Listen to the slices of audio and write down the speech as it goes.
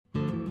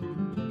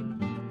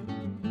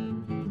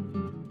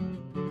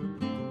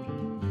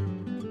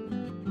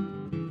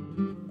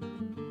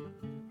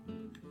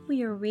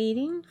We are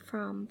reading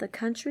from The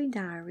Country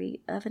Diary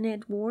of an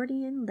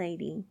Edwardian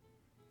Lady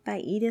by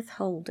Edith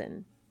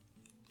Holden.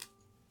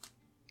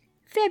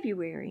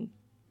 February.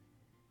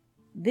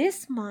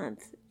 This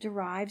month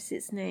derives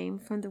its name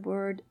from the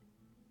word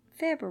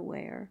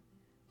febrere,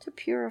 to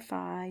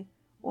purify,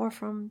 or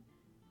from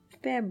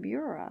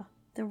Febura,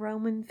 the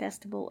Roman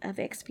festival of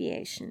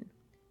expiation,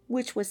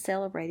 which was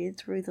celebrated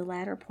through the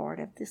latter part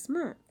of this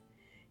month.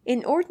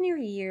 In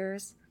ordinary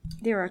years,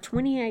 there are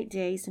 28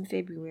 days in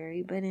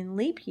February, but in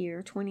leap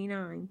year,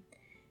 29.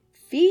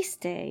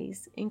 Feast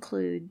days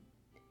include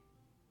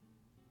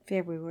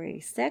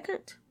February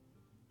 2nd,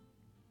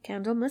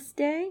 Candlemas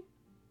Day,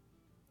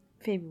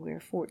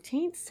 February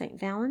 14th, St.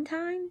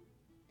 Valentine,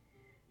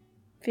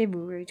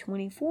 February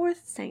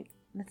 24th, St.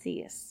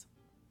 Matthias.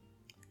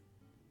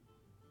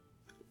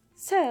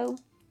 So,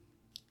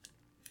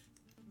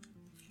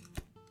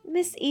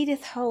 Miss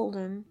Edith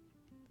Holden,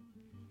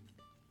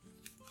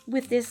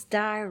 with this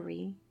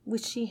diary,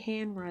 which she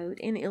handwrote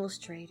and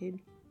illustrated,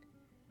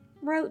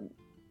 wrote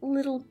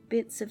little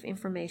bits of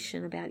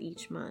information about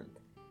each month.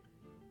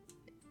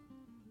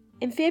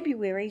 In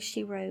February,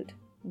 she wrote,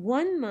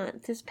 "1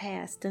 month has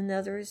passed,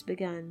 another has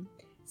begun,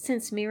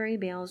 since merry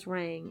bells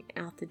rang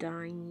out the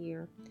dying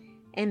year,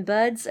 and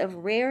buds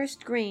of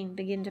rarest green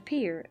begin to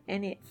appear,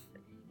 and if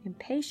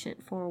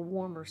impatient for a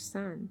warmer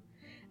sun.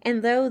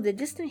 And though the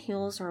distant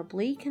hills are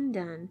bleak and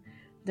dun,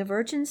 the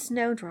virgin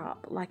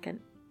snowdrop, like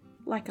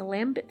a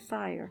lambent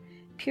fire,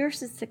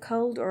 pierces the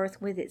cold earth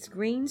with its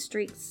green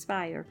streaked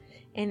spire,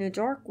 and in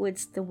dark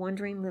woods the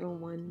wandering little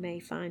one may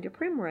find a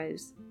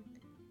primrose."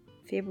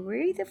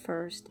 February the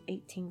 1st,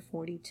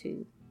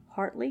 1842.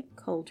 Hartley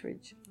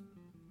Coleridge.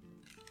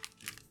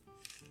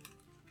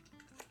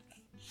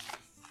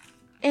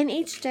 And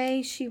each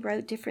day she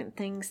wrote different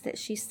things that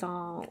she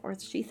saw or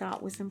she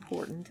thought was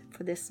important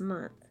for this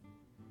month.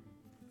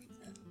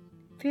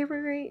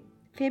 February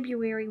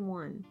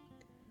 1.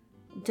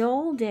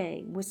 Dull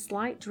day with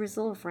slight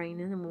drizzle of rain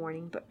in the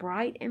morning, but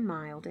bright and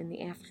mild in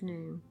the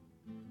afternoon.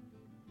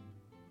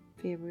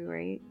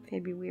 February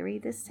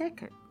the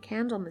 2nd.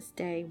 Candlemas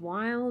Day,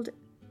 wild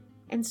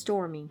and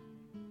stormy.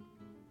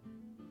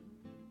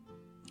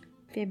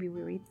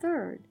 February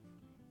 3rd.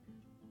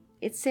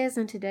 It says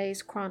in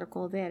today's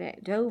chronicle that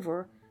at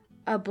Dover,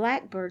 a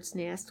blackbird's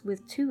nest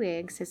with 2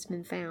 eggs has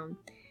been found.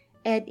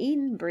 At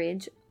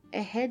Edenbridge,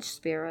 a hedge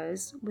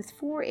sparrow's with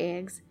 4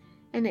 eggs,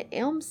 and at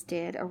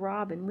Elmstead, a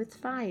robin with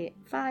 5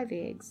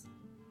 eggs.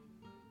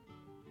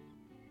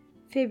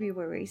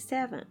 February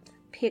 7th.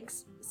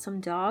 Picks some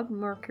dog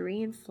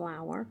mercury in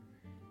flower.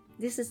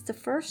 This is the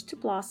first to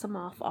blossom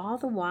off all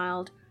the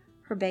wild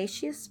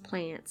herbaceous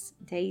plants,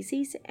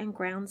 daisies and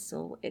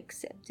groundsel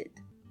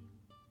excepted.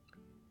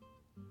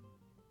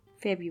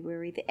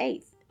 February the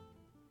 8th.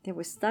 There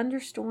was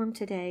thunderstorm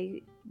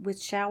today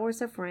with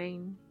showers of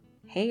rain,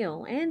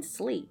 hail, and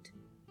sleet.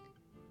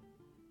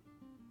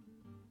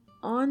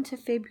 On to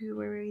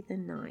February the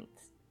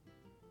 9th.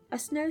 A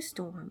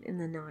snowstorm in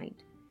the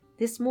night.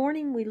 This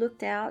morning we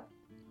looked out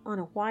on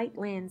a white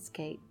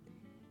landscape.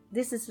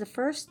 This is the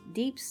first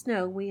deep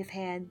snow we have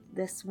had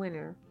this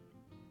winter.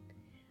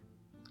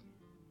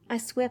 I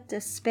swept a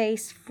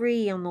space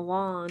free on the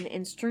lawn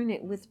and strewn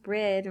it with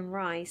bread and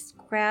rice.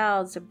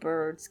 Crowds of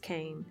birds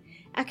came.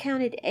 I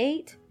counted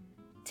 8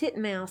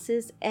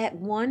 titmouses at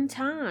one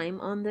time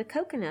on the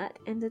coconut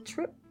and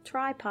the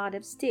tripod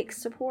of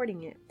sticks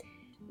supporting it.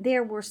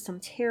 There were some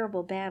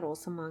terrible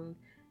battles among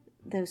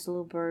those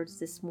little birds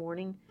this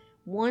morning.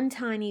 One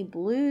tiny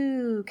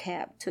blue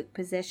cap took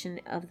possession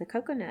of the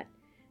coconut,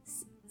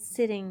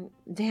 sitting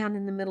down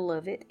in the middle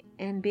of it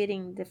and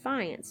bidding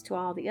defiance to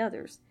all the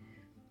others.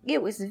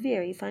 It was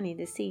very funny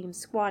to see him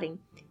squatting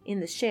in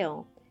the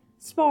shell,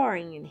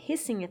 sparring and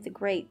hissing at the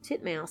great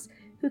titmouse,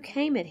 who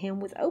came at him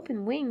with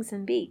open wings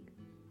and beak.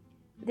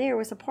 There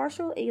was a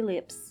partial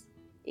eclipse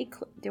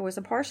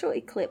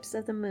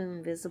of the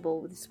moon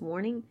visible this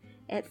morning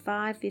at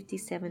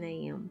 5:57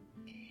 a.m.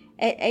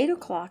 At 8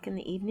 o'clock in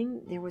the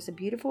evening, there was a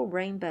beautiful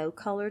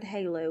rainbow-colored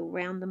halo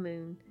round the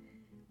moon,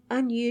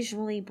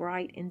 unusually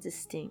bright and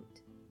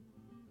distinct.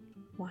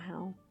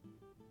 Wow.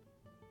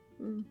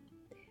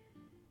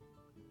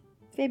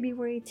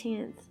 February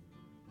 10th.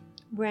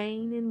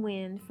 Rain and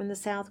wind from the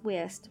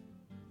southwest.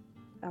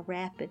 A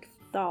rapid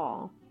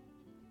thaw.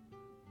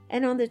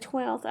 And on the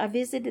 12th, I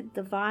visited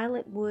the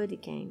Violet Wood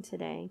again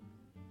today.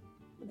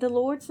 The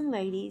lords and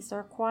ladies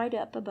are quite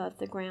up above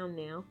the ground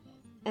now,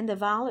 and the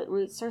violet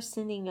roots are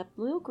sending up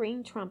little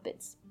green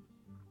trumpets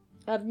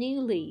of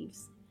new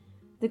leaves.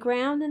 The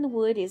ground in the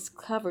wood is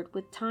covered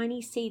with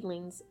tiny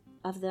seedlings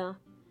of the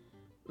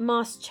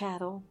moss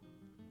chattel.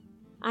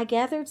 I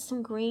gathered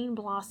some green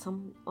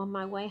blossom on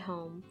my way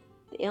home.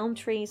 The elm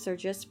trees are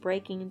just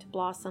breaking into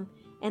blossom,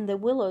 and the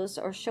willows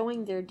are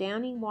showing their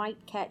downy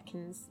white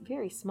catkins,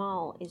 very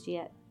small as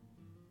yet.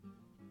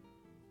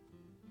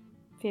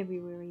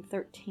 February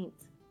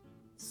 13th.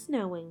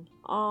 Snowing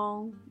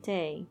all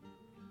day.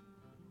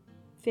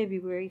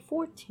 February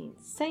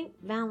 14th, St.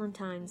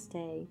 Valentine's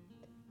Day.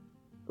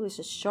 It was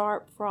a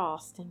sharp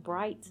frost and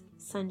bright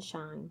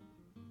sunshine.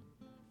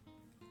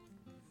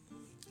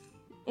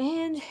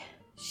 And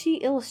she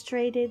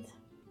illustrated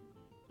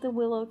the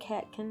willow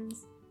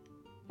catkins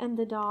and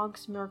the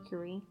dog's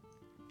Mercury.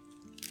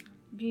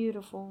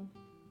 Beautiful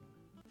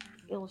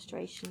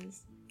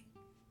illustrations.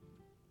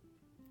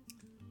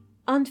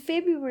 On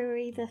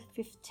February the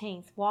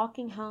 15th,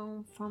 walking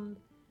home from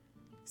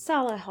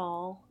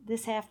Solihull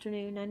this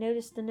afternoon, I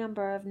noticed a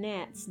number of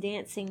gnats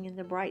dancing in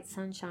the bright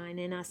sunshine,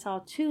 and I saw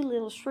 2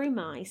 little shrew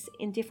mice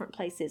in different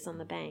places on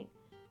the bank,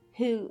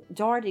 who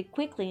darted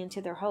quickly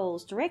into their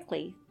holes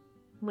directly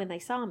when they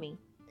saw me.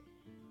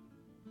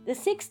 The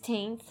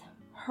 16th,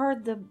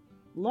 heard the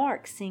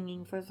lark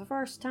singing for the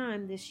first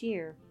time this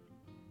year.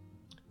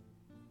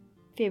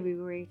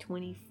 February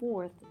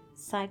 24th,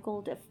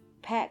 cycled a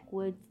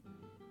packwood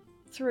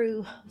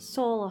through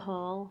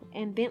Solihull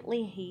and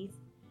Bentley Heath.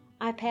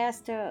 I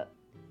passed a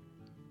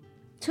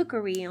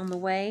tookery on the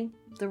way.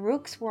 The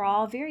rooks were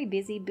all very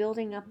busy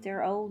building up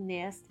their old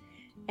nest,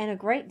 and a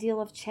great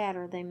deal of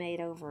chatter they made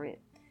over it.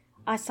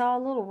 I saw a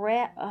little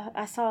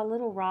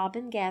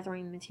robin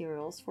gathering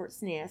materials for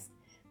its nest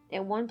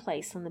at one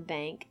place on the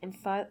bank, and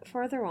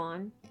further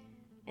on,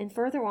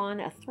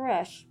 a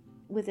thrush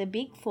with a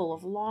beak full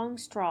of long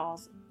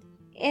straws.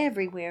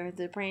 Everywhere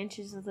the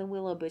branches of the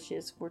willow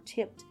bushes were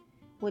tipped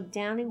with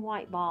downy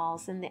white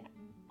balls, and the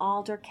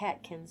alder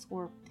catkins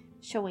were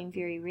showing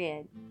very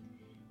red.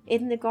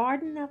 In the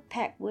garden of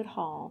Packwood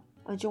Hall,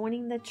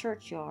 adjoining the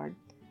churchyard,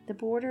 the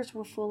borders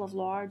were full of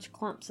large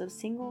clumps of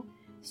single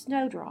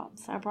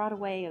snowdrops. I brought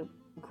away a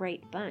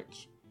great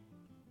bunch.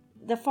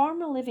 The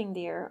farmer living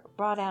there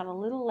brought out a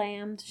little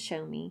lamb to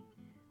show me,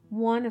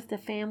 one of the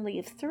family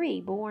of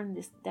 3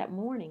 born that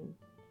morning.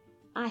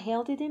 I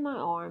held it in my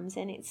arms,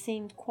 and it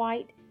seemed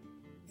quite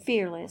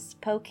fearless,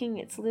 poking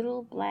its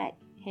little black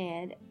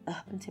head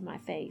up into my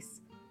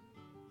face.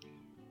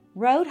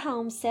 Rode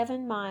home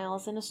 7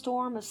 miles in a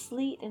storm of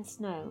sleet and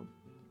snow.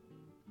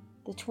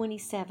 The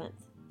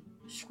 27th,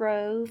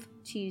 Shrove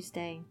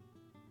Tuesday.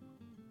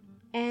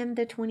 And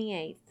the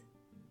 28th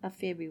of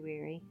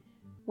February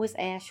was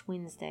Ash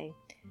Wednesday.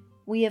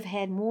 We have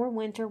had more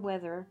winter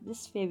weather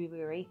this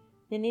February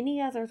than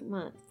any other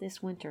month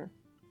this winter.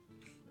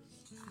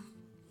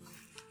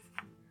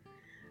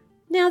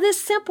 Now,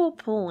 this simple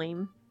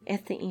poem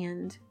at the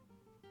end,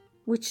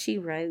 which she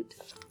wrote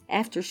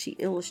after she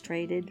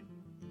illustrated,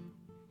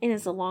 and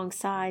is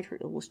alongside her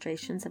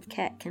illustrations of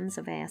catkins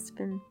of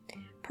aspen,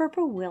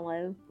 purple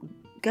willow,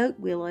 goat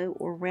willow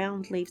or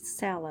round-leaved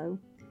sallow,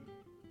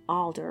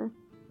 alder.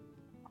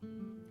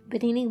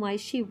 But anyway,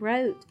 she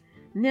wrote,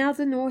 "Now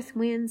the north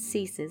wind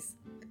ceases,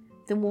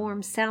 the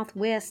warm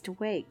southwest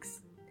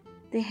awakes,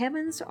 the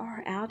heavens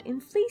are out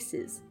in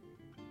fleeces,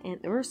 and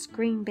earth's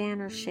green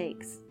banner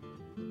shakes."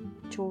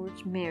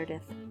 George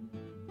Meredith.